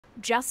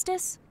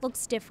Justice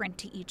looks different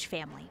to each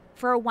family.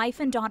 For a wife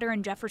and daughter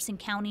in Jefferson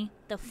County,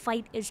 the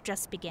fight is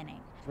just beginning.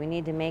 We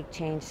need to make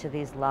change to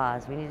these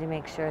laws. We need to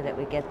make sure that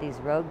we get these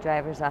rogue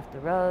drivers off the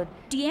road.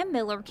 Deanne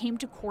Miller came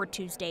to court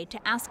Tuesday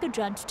to ask a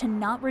judge to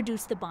not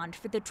reduce the bond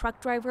for the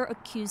truck driver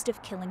accused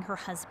of killing her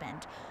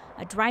husband.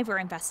 A driver,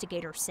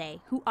 investigators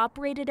say, who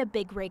operated a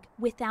big rig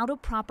without a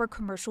proper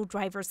commercial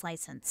driver's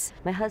license.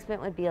 My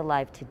husband would be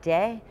alive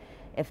today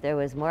if there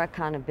was more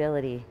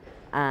accountability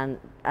on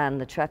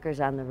the truckers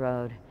on the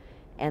road,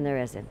 and there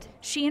isn't.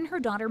 She and her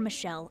daughter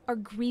Michelle are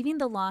grieving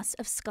the loss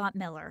of Scott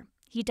Miller.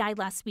 He died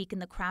last week in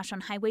the crash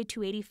on Highway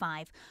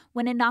 285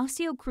 when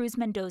Ignacio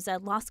Cruz-Mendoza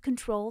lost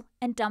control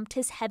and dumped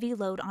his heavy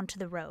load onto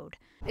the road.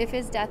 If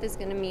his death is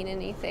going to mean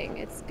anything,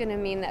 it's going to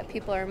mean that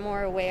people are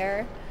more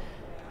aware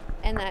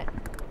and that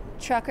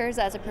truckers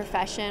as a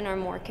profession are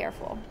more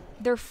careful.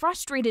 They're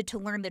frustrated to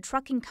learn the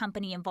trucking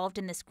company involved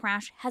in this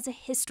crash has a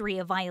history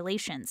of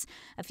violations.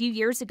 A few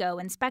years ago,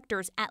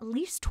 inspectors at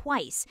least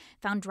twice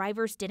found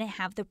drivers didn't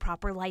have the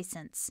proper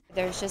license.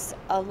 There's just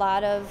a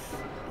lot of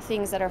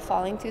things that are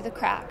falling through the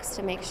cracks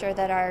to make sure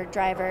that our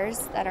drivers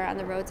that are on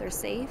the roads are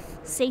safe.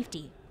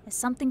 Safety is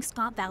something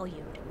Scott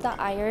valued.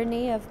 The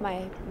irony of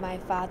my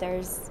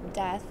father's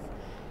death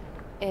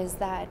is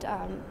that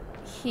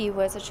he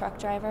was a truck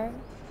driver.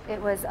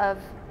 It was of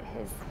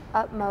his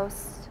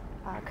utmost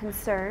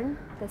concern,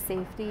 the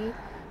safety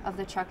of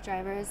the truck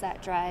drivers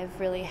that drive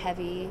really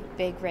heavy,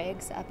 big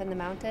rigs up in the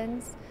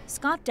mountains.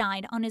 Scott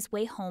died on his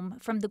way home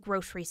from the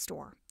grocery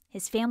store.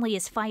 His family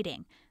is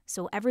fighting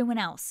so everyone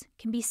else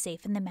can be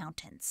safe in the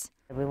mountains.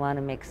 We want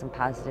to make some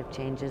positive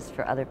changes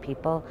for other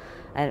people,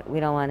 and we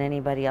don't want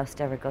anybody else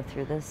to ever go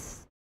through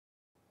this.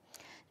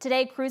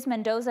 Today,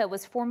 Cruz-Mendoza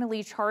was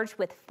formally charged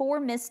with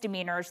 4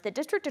 misdemeanors. The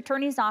district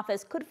attorney's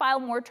office could file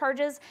more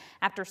charges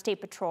after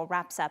State Patrol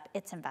wraps up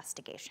its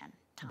investigation.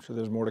 So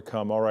there's more to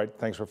come. All right,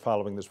 thanks for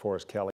following this for us, Kelly.